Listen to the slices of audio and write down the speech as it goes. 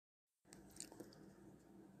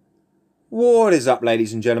What is up,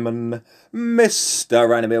 ladies and gentlemen? Mr.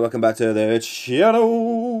 Random here, welcome back to the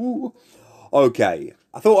channel. Okay,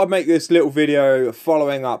 I thought I'd make this little video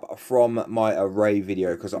following up from my array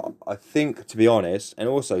video because I think, to be honest, and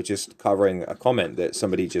also just covering a comment that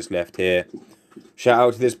somebody just left here. Shout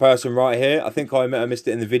out to this person right here. I think I missed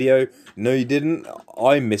it in the video. No, you didn't.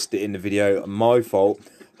 I missed it in the video. My fault.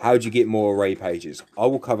 How do you get more array pages? I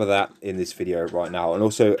will cover that in this video right now, and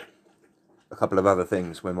also a couple of other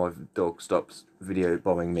things when my dog stops video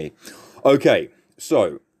bombing me. Okay,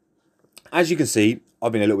 so as you can see,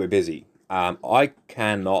 I've been a little bit busy. I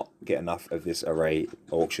cannot get enough of this array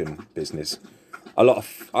auction business. I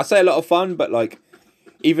say a lot of fun, but like,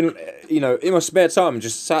 even, you know, in my spare time, I'm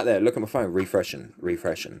just sat there, look at my phone, refreshing.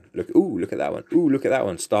 Look at that one. Ooh, look at that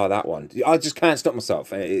one. Star that one. I just can't stop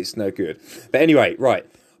myself. It's no good. But anyway, right.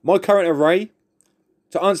 My current array,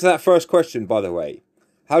 to answer that first question, by the way,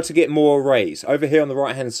 how to get more arrays. Over here on the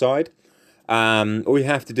right hand side, all you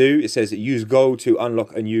have to do, it says use gold to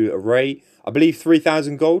unlock a new array. I believe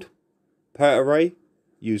 3,000 gold per array.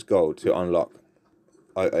 Use gold to unlock.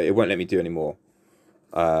 It won't let me do any more.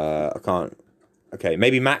 I can't. Okay,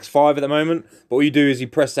 maybe max 5 at the moment. But all you do is you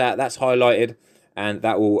press that, that's highlighted, and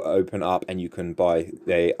that will open up and you can buy.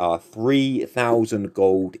 They are 3,000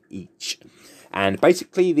 gold each. And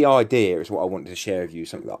basically the idea is what I wanted to share with you,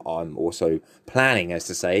 something that I'm also planning, as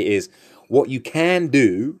to say, is what you can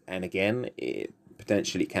do, and again, it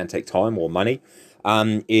potentially can take time or money,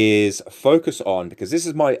 is focus on, because this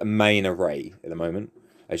is my main array at the moment,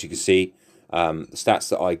 as you can see. The stats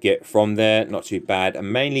that I get from there, not too bad,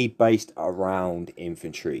 and mainly based around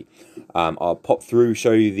infantry. I'll pop through,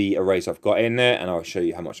 show you the arrays I've got in there, and I'll show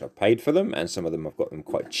you how much I've paid for them, and some of them I've got them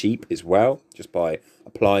quite cheap as well, just by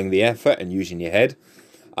applying the effort and using your head.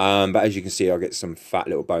 But as you can see, I'll get some fat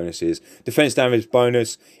little bonuses. Defense damage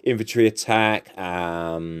bonus, infantry attack,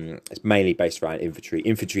 it's mainly based around infantry.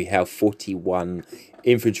 Infantry health 41,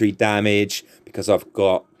 infantry damage, because I've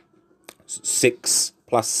got 6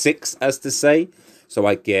 plus 6, as to say. So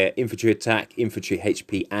I get infantry attack, infantry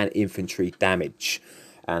HP, and infantry damage.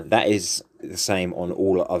 And that is the same on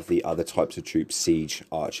all of the other types of troops, siege,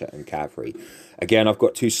 archer, and cavalry. Again, I've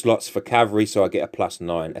got 2 slots for cavalry, so I get a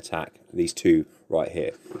 +9 attack. These 2 right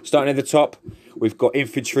here. Starting at the top, we've got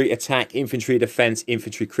infantry attack, infantry defense,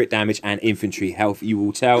 infantry crit damage, and infantry health. You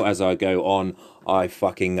will tell as I go on, I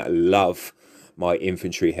fucking love my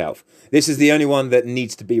infantry health. This is the only one that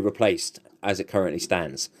needs to be replaced as it currently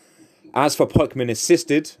stands. As for pikeman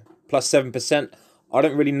assisted, +7%, I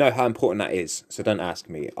don't really know how important that is, so don't ask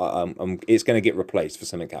me. It's going to get replaced for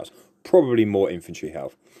something else. Probably more infantry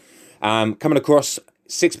health. Coming across,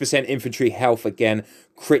 6% infantry health again.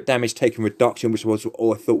 Crit damage taken reduction, which was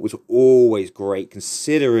I thought was always great,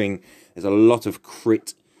 considering there's a lot of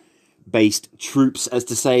crit-based troops, as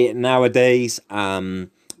to say it nowadays. And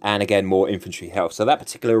again, more infantry health. So that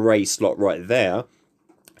particular array slot right there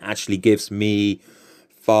actually gives me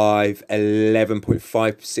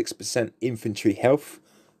 11.56% infantry health,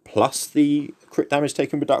 plus the crit damage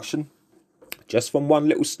taken reduction, just from one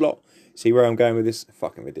little slot. See where I'm going with this?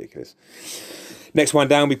 Fucking ridiculous. Next one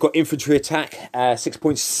down, we've got infantry attack,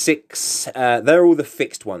 6.6. They're all the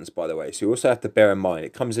fixed ones, by the way, so you also have to bear in mind,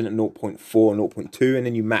 it comes in at 0.4, 0.2, and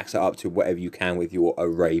then you max it up to whatever you can with your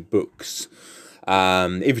array books.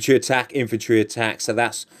 Infantry attack, so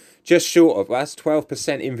that's just short of, that's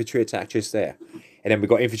 12% infantry attack just there. And then we've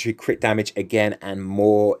got infantry crit damage again, and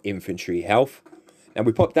more infantry health. Now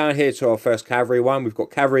we pop down here to our first cavalry one. We've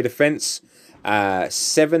got cavalry defense,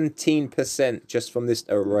 17% just from this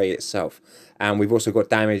array itself. And we've also got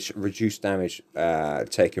damage, reduced damage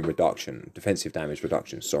taken reduction, defensive damage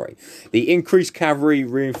reduction, sorry. The increased cavalry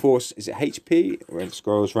reinforced, is it HP? When it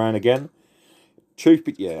scrolls around again. Truth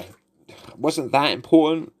be, yeah, wasn't that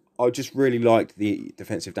important. I just really liked the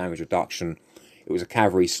defensive damage reduction. It was a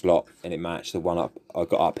cavalry slot, and it matched the one I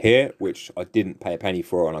got up here, which I didn't pay a penny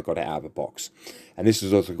for, and I got it out of a box. And this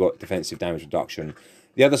has also got defensive damage reduction.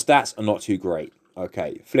 The other stats are not too great.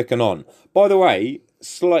 Okay, flicking on. By the way,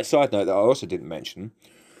 slight side note that I also didn't mention.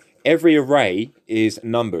 Every array is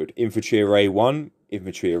numbered. Infantry array 1,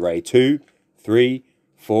 infantry array 2, 3,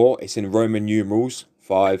 4. It's in Roman numerals,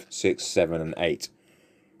 5, 6, 7, and 8.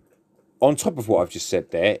 On top of what I've just said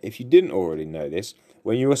there, if you didn't already know this,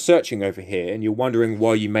 when you are searching over here and you're wondering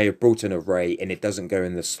why you may have brought an array and it doesn't go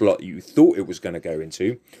in the slot you thought it was going to go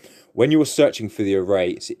into, when you were searching for the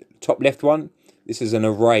array, top left one, this is an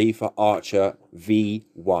array for Archer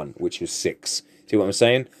V1, which is 6. See what I'm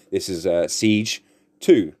saying? This is Siege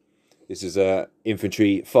 2. This is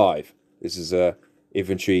Infantry 5. This is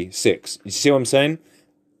Infantry 6. You see what I'm saying?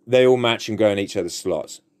 They all match and go in each other's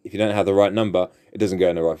slots. if you don't have the right number, it doesn't go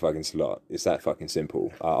in the right fucking slot. It's that fucking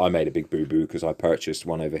simple. I made a big boo-boo because I purchased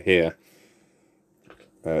one over here.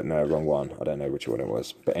 No, wrong one. I don't know which one it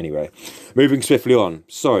was. But anyway, moving swiftly on.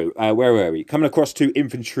 So, where were we? Coming across to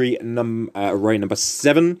infantry array number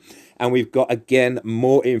 7. And we've got, again,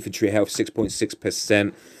 more infantry health,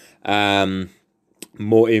 6.6%.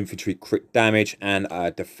 More infantry crit damage and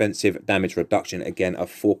defensive damage reduction, again, of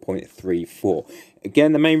 4.34.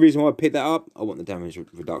 Again, the main reason why I picked that up, I want the damage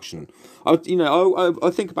reduction. I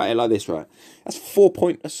think about it like this, right? That's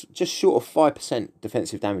that's just short of 5%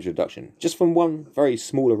 defensive damage reduction, just from one very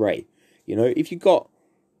small array. You know, if you got,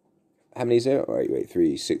 how many is there? Wait,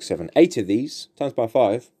 3, 6, 7, 8 of these times by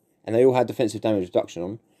 5, and they all had defensive damage reduction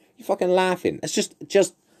on, you're fucking laughing. That's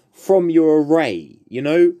just from your array, you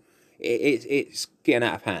know? It's getting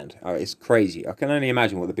out of hand. It's crazy. I can only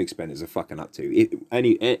imagine what the big spenders are fucking up to.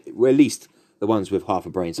 Well, at least the ones with half a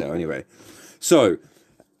brain cell, anyway. So,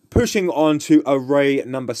 pushing on to array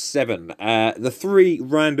number 7. The 3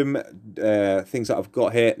 random things that I've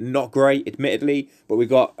got here, not great, admittedly, but we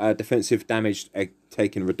got defensive damage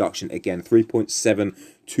taken reduction again,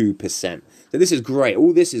 3.72%. So this is great.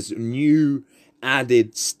 All this is new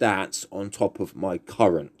added stats on top of my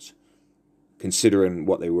current, considering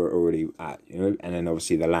what they were already at, you know. And then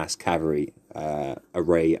obviously the last cavalry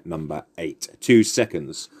array number 8. 2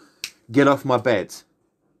 seconds. Get off my bed.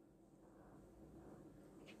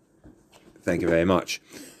 Thank you very much.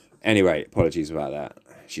 Anyway, apologies about that.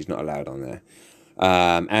 She's not allowed on there.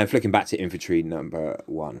 And flicking back to infantry number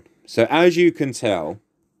 1. So as you can tell,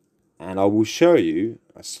 and I will show you,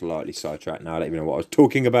 a slightly sidetracked now, I'll let you know what I was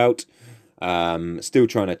talking about. Still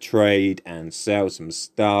trying to trade and sell some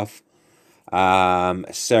stuff.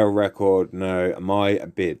 Sell record, no, my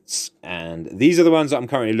bids. And these are the ones that I'm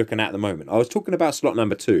currently looking at the moment. I was talking about slot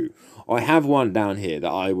number 2. I have one down here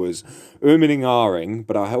that I was umming and ahhing,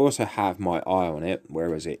 but I also have my eye on it.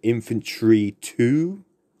 Where is it? Infantry 2.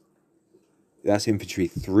 That's infantry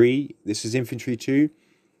 3. This is infantry 2.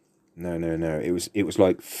 No. It was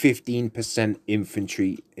like 15%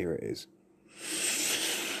 infantry. Here it is.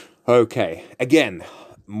 Okay. Again,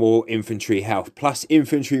 more infantry health plus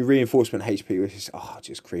infantry reinforcement HP, which is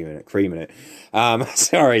just creaming it.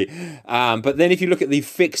 Sorry. But then if you look at the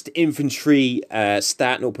fixed infantry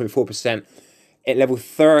stat, 0.4% at level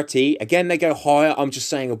 30, again they go higher. I'm just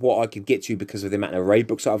saying of what I could get to because of the amount of raid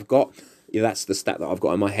books that I've got. Yeah, that's the stat that I've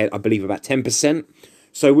got in my head. I believe about 10%.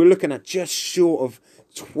 So we're looking at just short of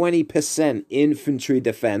 20% infantry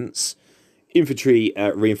defense, infantry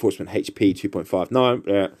reinforcement HP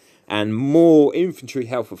 2.59. And more infantry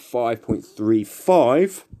health of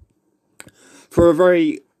 5.35 for a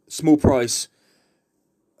very small price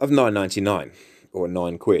of £9.99 or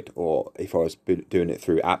 £9, or if I was doing it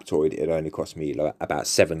through Aptoid, it only cost me like about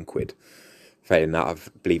 £7. Failing that, I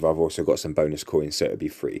believe I've also got some bonus coins, so it'll be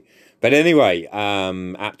free. But anyway,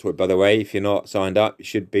 Aptoid, by the way, if you're not signed up, you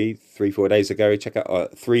should be. 3-4 days ago, check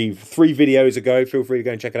out three videos ago. Feel free to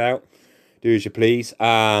go and check it out. Do as you please.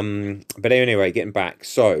 But anyway, getting back.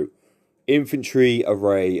 So, infantry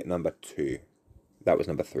array number 2. That was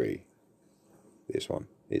number 3. This one.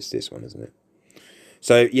 It's this one, isn't it?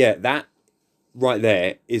 So, yeah, that right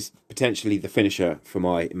there is potentially the finisher for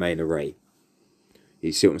my main array.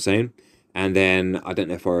 You see what I'm saying? And then, I don't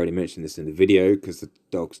know if I already mentioned this in the video, because the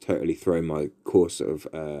dog's totally thrown my course of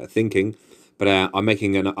thinking. But I'm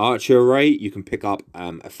making an archer array. You can pick up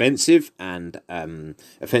offensive and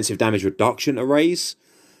offensive damage reduction arrays.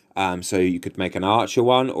 So you could make an archer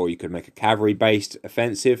one, or you could make a cavalry-based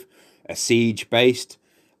offensive, a siege-based,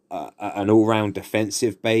 an all-round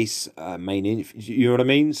defensive base, you know what I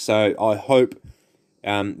mean? So I hope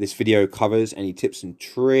this video covers any tips and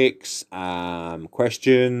tricks,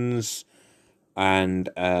 questions, and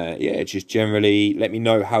yeah, just generally let me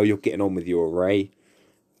know how you're getting on with your array.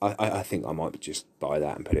 I think I might just buy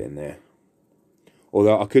that and put it in there.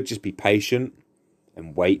 Although I could just be patient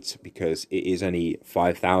and wait, because it is only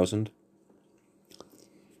 5,000.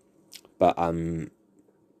 But I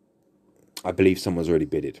believe someone's already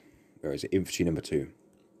bidded. Where is it? Infantry number 2.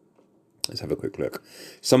 Let's have a quick look.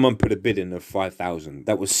 Someone put a bid in of 5,000.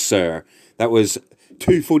 That was Sir. That was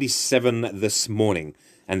 2:47 this morning,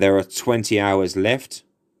 and there are 20 hours left.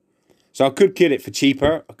 So I could get it for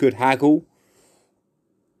cheaper. I could haggle,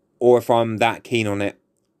 or if I'm that keen on it,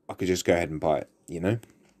 I could just go ahead and buy it. You know.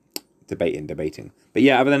 Debating. But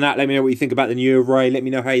yeah, other than that, let me know what you think about the new array. Let me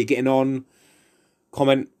know how you're getting on.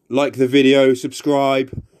 Comment, like the video,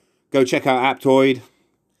 subscribe. Go check out Aptoid.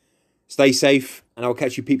 Stay safe, and I'll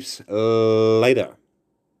catch you peeps later.